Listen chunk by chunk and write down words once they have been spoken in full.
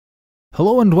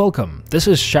Hello and welcome, this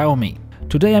is Xiaomi.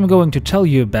 Today I'm going to tell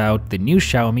you about the new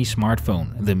Xiaomi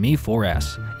smartphone, the Mi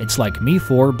 4S. It's like Mi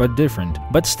 4 but different,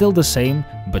 but still the same,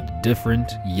 but different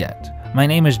yet. My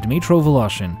name is Dmitry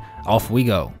Voloshin, off we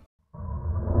go.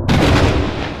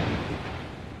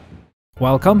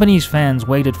 While company's fans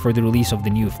waited for the release of the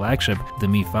new flagship, the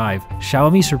Mi 5,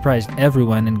 Xiaomi surprised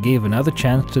everyone and gave another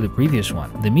chance to the previous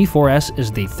one. The Mi 4S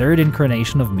is the third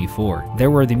incarnation of Mi 4. There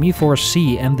were the Mi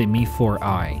 4C and the Mi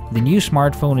 4i. The new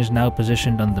smartphone is now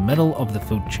positioned on the middle of the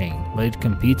food chain, but it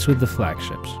competes with the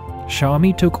flagships.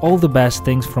 Xiaomi took all the best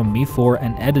things from Mi 4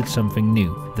 and added something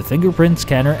new, the fingerprint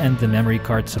scanner and the memory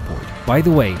card support. By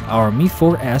the way, our Mi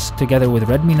 4S together with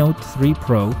Redmi Note 3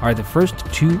 Pro are the first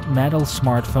two metal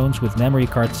smartphones with memory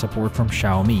card support from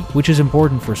Xiaomi, which is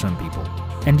important for some people.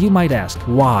 And you might ask,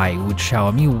 why would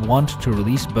Xiaomi want to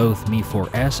release both Mi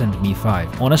 4S and Mi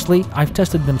 5? Honestly, I've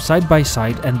tested them side by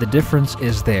side and the difference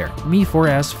is there. Mi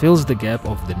 4S fills the gap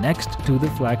of the next to the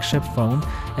flagship phone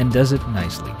and does it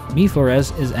nicely. Mi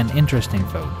 4S is an interesting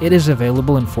phone. It is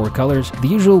available in 4 colors, the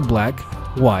usual black,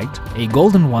 white, a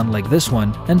golden one like this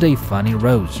one, and a funny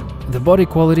rose. The body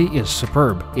quality is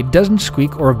superb. It doesn't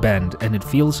squeak or bend and it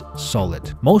feels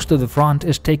solid. Most of the front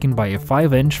is taken by a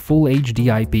 5-inch Full HD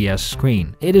IPS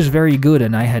screen. It is very good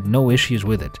and I had no issues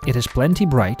with it. It is plenty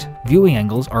bright, viewing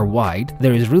angles are wide,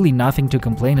 there is really nothing to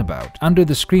complain about. Under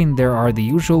the screen there are the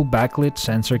usual backlit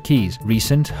sensor keys,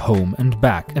 recent, home and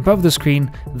back. Above the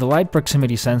screen, the light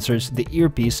proximity sensors, the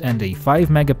earpiece and a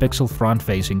 5-megapixel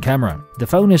front-facing camera. The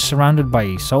phone is surrounded by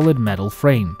a solid metal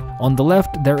frame. On the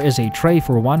left, there is a tray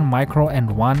for 1 micro and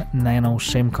 1 nano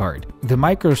SIM card. The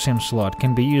micro SIM slot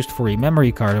can be used for a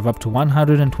memory card of up to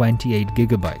 128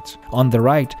 GB. On the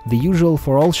right, the usual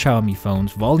for all Xiaomi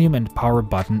phones volume and power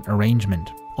button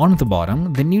arrangement. On the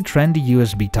bottom, the new trendy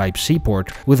USB Type-C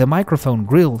port with a microphone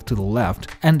grill to the left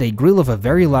and a grill of a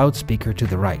very loud speaker to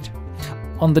the right.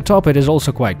 On the top it is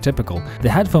also quite typical,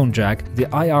 the headphone jack, the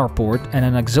IR port and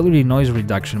an auxiliary noise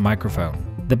reduction microphone.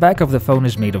 The back of the phone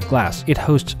is made of glass. It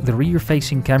hosts the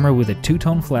rear-facing camera with a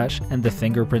 2-tone flash and the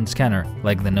fingerprint scanner,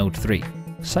 like the Note 3.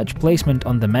 Such placement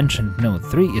on the mentioned Note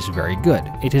 3 is very good.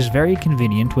 It is very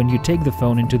convenient when you take the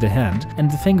phone into the hand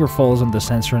and the finger falls on the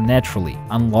sensor naturally,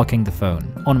 unlocking the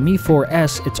phone. On Mi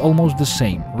 4S it's almost the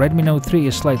same. Redmi Note 3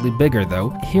 is slightly bigger though.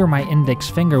 Here my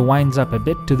index finger winds up a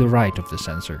bit to the right of the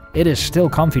sensor. It is still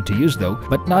comfy to use though,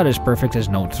 but not as perfect as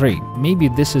Note 3. Maybe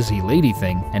this is a lady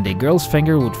thing and a girl's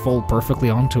finger would fall perfectly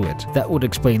onto it. That would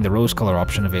explain the rose color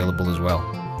option available as well.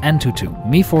 Antutu.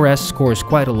 Mi 4S scores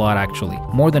quite a lot actually,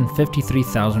 more than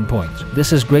 53,000 points.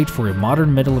 This is great for a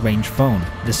modern middle-range phone.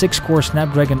 The 6-core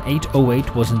Snapdragon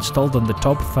 808 was installed on the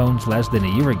top phones less than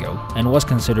a year ago and was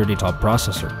considered a top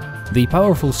processor. The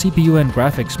powerful CPU and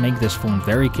graphics make this phone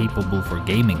very capable for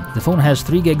gaming. The phone has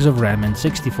 3 GB of RAM and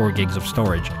 64 GB of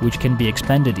storage, which can be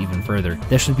expanded even further.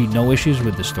 There should be no issues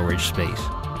with the storage space.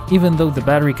 Even though the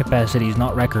battery capacity is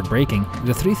not record-breaking,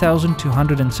 the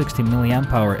 3260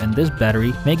 mAh in this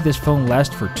battery make this phone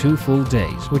last for 2 full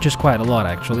days, which is quite a lot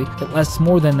actually. It lasts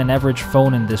more than an average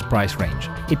phone in this price range.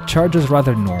 It charges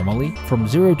rather normally, from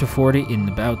 0 to 40 in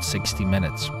about 60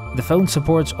 minutes. The phone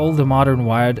supports all the modern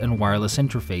wired and wireless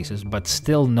interfaces, but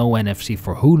still no NFC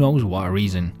for who knows what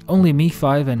reason. Only Mi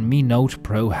 5 and Mi Note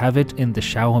Pro have it in the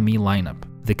Xiaomi lineup.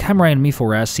 The camera in Mi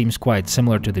 4S seems quite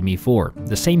similar to the Mi 4,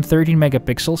 the same 13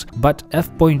 megapixels, but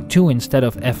f.2 instead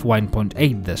of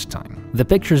f1.8 this time. The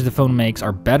pictures the phone makes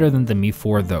are better than the Mi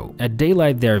 4 though. At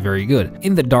daylight they are very good,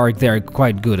 in the dark they are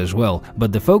quite good as well,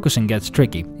 but the focusing gets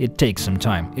tricky, it takes some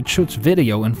time. It shoots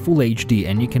video in Full HD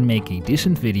and you can make a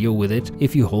decent video with it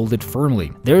if you hold it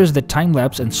firmly. There is the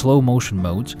time-lapse and slow motion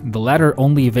modes, the latter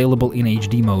only available in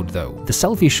HD mode though. The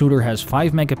selfie shooter has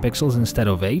 5 megapixels instead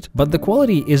of 8, but the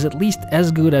quality is at least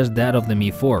as good as that of the Mi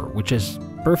 4, which is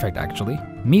perfect actually.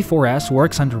 Mi 4S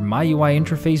works under MyUI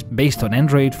interface based on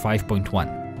Android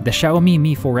 5.1. The Xiaomi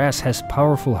Mi 4S has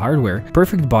powerful hardware,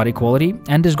 perfect body quality,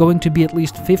 and is going to be at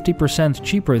least 50%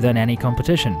 cheaper than any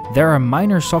competition. There are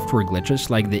minor software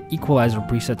glitches, like the equalizer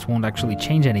presets won't actually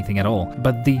change anything at all,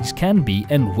 but these can be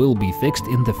and will be fixed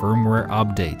in the firmware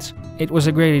updates. It was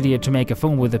a great idea to make a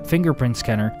phone with a fingerprint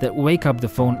scanner that will wake up the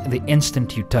phone the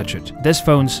instant you touch it. This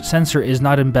phone's sensor is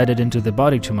not embedded into the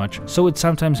body too much, so it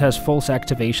sometimes has false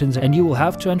activations and you will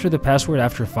have to enter the password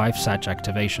after 5 such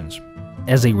activations.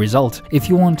 As a result, if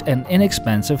you want an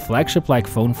inexpensive flagship-like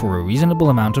phone for a reasonable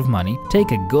amount of money,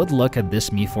 take a good look at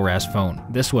this Mi 4S phone.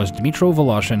 This was Dmitry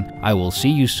Voloshin. I will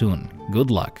see you soon. Good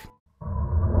luck.